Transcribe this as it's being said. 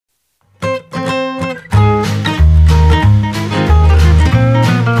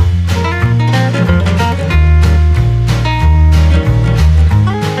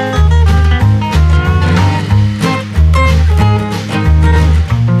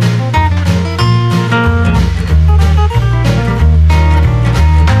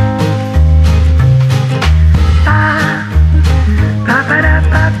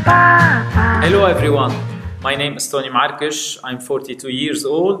My name is Tony Mouarkech. I'm 42 years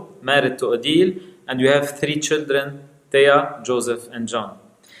old, married to Odile, and we have 3 children, Thea, Joseph, and John.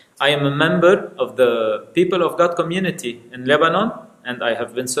 I am a member of the People of God community in Lebanon, and I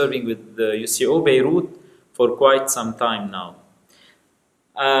have been serving with the UCO Beirut for quite some time now.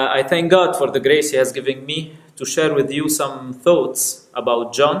 I thank God for the grace He has given me to share with you some thoughts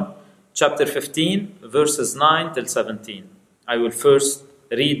about John, chapter 15, verses 9 till 17. I will first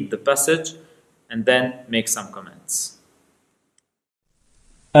read the passage and then make some comments.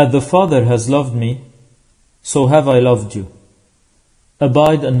 As the Father has loved me, so have I loved you.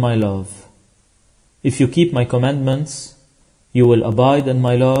 Abide in my love. If you keep my commandments, you will abide in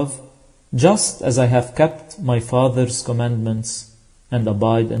my love, just as I have kept my Father's commandments and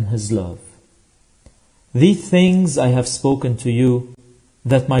abide in his love. These things I have spoken to you,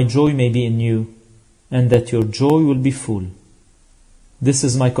 that my joy may be in you, and that your joy will be full. This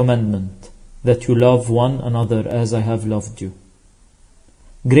is my commandment, that you love one another as I have loved you.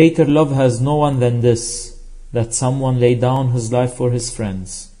 Greater love has no one than this, that someone lay down his life for his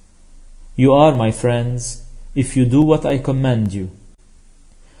friends. You are my friends, if you do what I command you.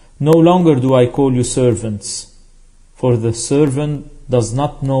 No longer do I call you servants, for the servant does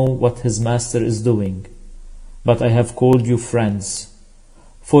not know what his master is doing, but I have called you friends.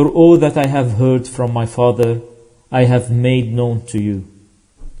 For all that I have heard from my Father, I have made known to you.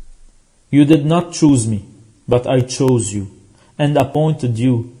 You did not choose me, but I chose you, and appointed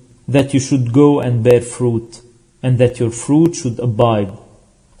you, that you should go and bear fruit, and that your fruit should abide,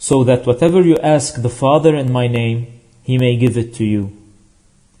 so that whatever you ask the Father in my name, He may give it to you.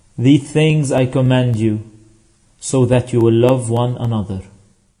 These things I command you, so that you will love one another.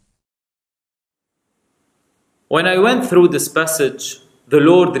 When I went through this passage, the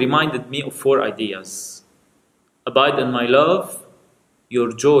Lord reminded me of 4 ideas. Abide in my love,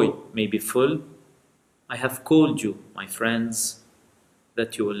 your joy may be full. I have called you, my friends,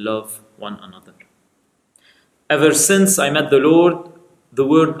 that you will love one another. Ever since I met the Lord, the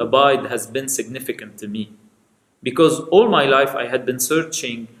word abide has been significant to me, because all my life I had been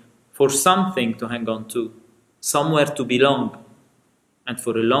searching for something to hang on to, somewhere to belong, and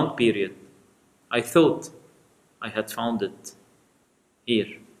for a long period I thought I had found it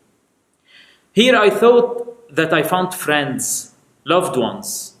here. Here I thought that I found friends, loved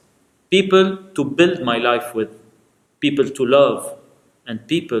ones, people to build my life with, people to love, and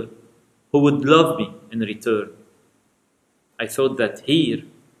people who would love me in return. I thought that here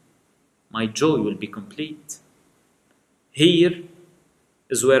my joy will be complete. Here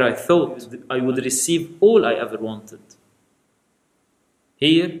is where I thought I would receive all I ever wanted.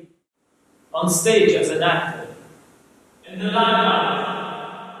 Here, on stage as an actor, in the limelight.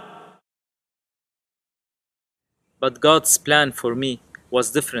 But God's plan for me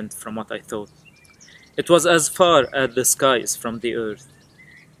was different from what I thought. It was as far as the sky is from the earth.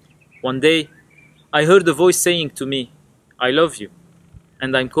 One day, I heard a voice saying to me, I love you,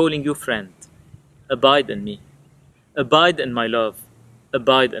 and I'm calling you friend. Abide in me. Abide in my love.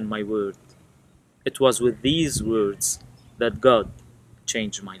 Abide in my word. It was with these words that God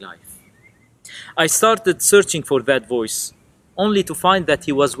changed my life. I started searching for that voice, only to find that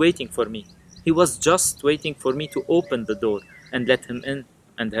He was waiting for me. He was just waiting for me to open the door and let Him in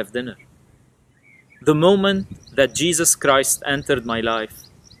and have dinner. The moment that Jesus Christ entered my life,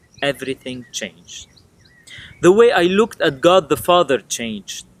 everything changed. The way I looked at God the Father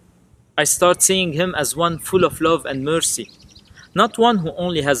changed. I started seeing Him as one full of love and mercy, not one who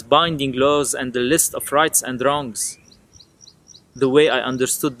only has binding laws and a list of rights and wrongs. The way I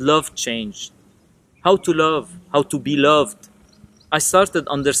understood love changed. How to love, how to be loved. I started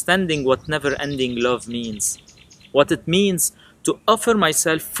understanding what never-ending love means, what it means to offer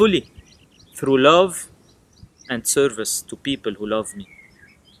myself fully through love and service to people who love me.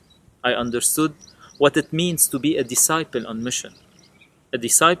 I understood what it means to be a disciple on mission, a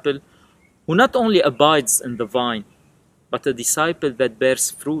disciple who not only abides in the vine, but a disciple that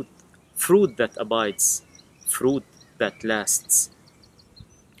bears fruit, fruit that abides, fruit that lasts.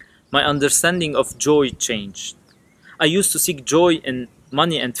 My understanding of joy changed. I used to seek joy in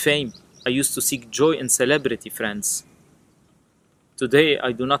money and fame. I used to seek joy in celebrity friends. Today,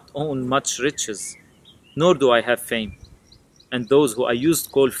 I do not own much riches, nor do I have fame. And those who I used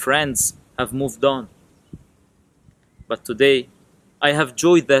to call friends have moved on. But today, I have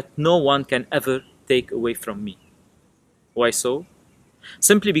joy that no one can ever take away from me. Why so?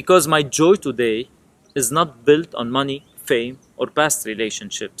 Simply because my joy today is not built on money, fame, or past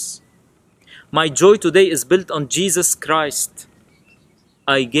relationships. My joy today is built on Jesus Christ.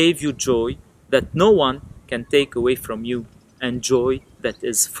 I gave you joy that no one can take away from you, and joy that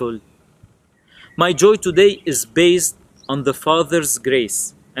is full. My joy today is based on the Father's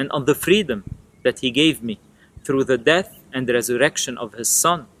grace and on the freedom that He gave me through the death and resurrection of His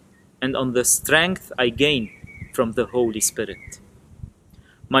Son, and on the strength I gain from the Holy Spirit.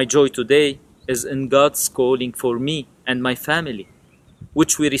 My joy today is in God's calling for me and my family,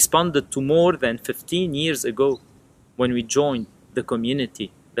 which we responded to more than 15 years ago when we joined the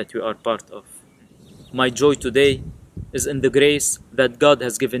community that we are part of. My joy today is in the grace that God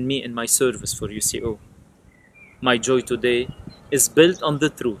has given me in my service for UCO. My joy today is built on the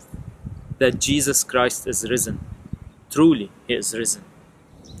truth that Jesus Christ is risen. Truly, He is risen.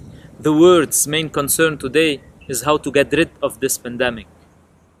 The world's main concern today is how to get rid of this pandemic.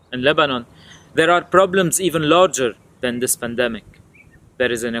 In Lebanon, there are problems even larger than this pandemic.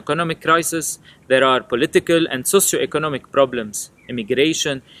 There is an economic crisis, there are political and socio-economic problems,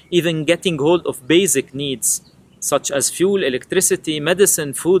 immigration, even getting hold of basic needs such as fuel, electricity,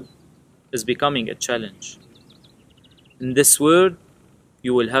 medicine, food is becoming a challenge. In this world,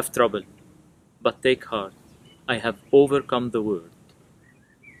 you will have trouble, but take heart, I have overcome the world.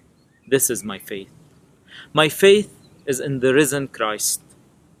 This is my faith. My faith is in the risen Christ.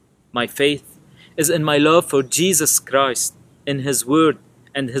 My faith is in my love for Jesus Christ, in His word,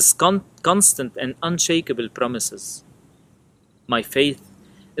 and His constant and unshakable promises. My faith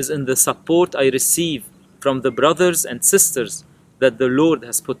is in the support I receive from the brothers and sisters that the Lord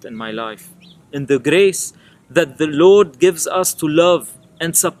has put in my life, in the grace that the Lord gives us to love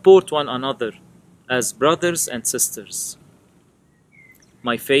and support one another as brothers and sisters.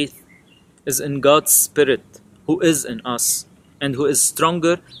 My faith is in God's Spirit who is in us and who is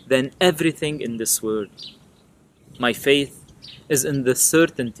stronger than everything in this world. My faith is in the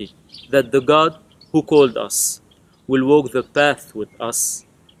certainty that the God who called us will walk the path with us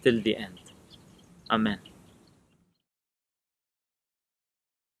till the end. Amen.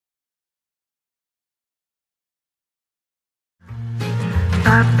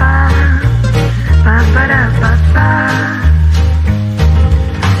 Ba ba ba ba da ba ba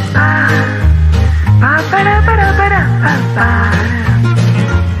ba ba ba da ba da ba da ba ba.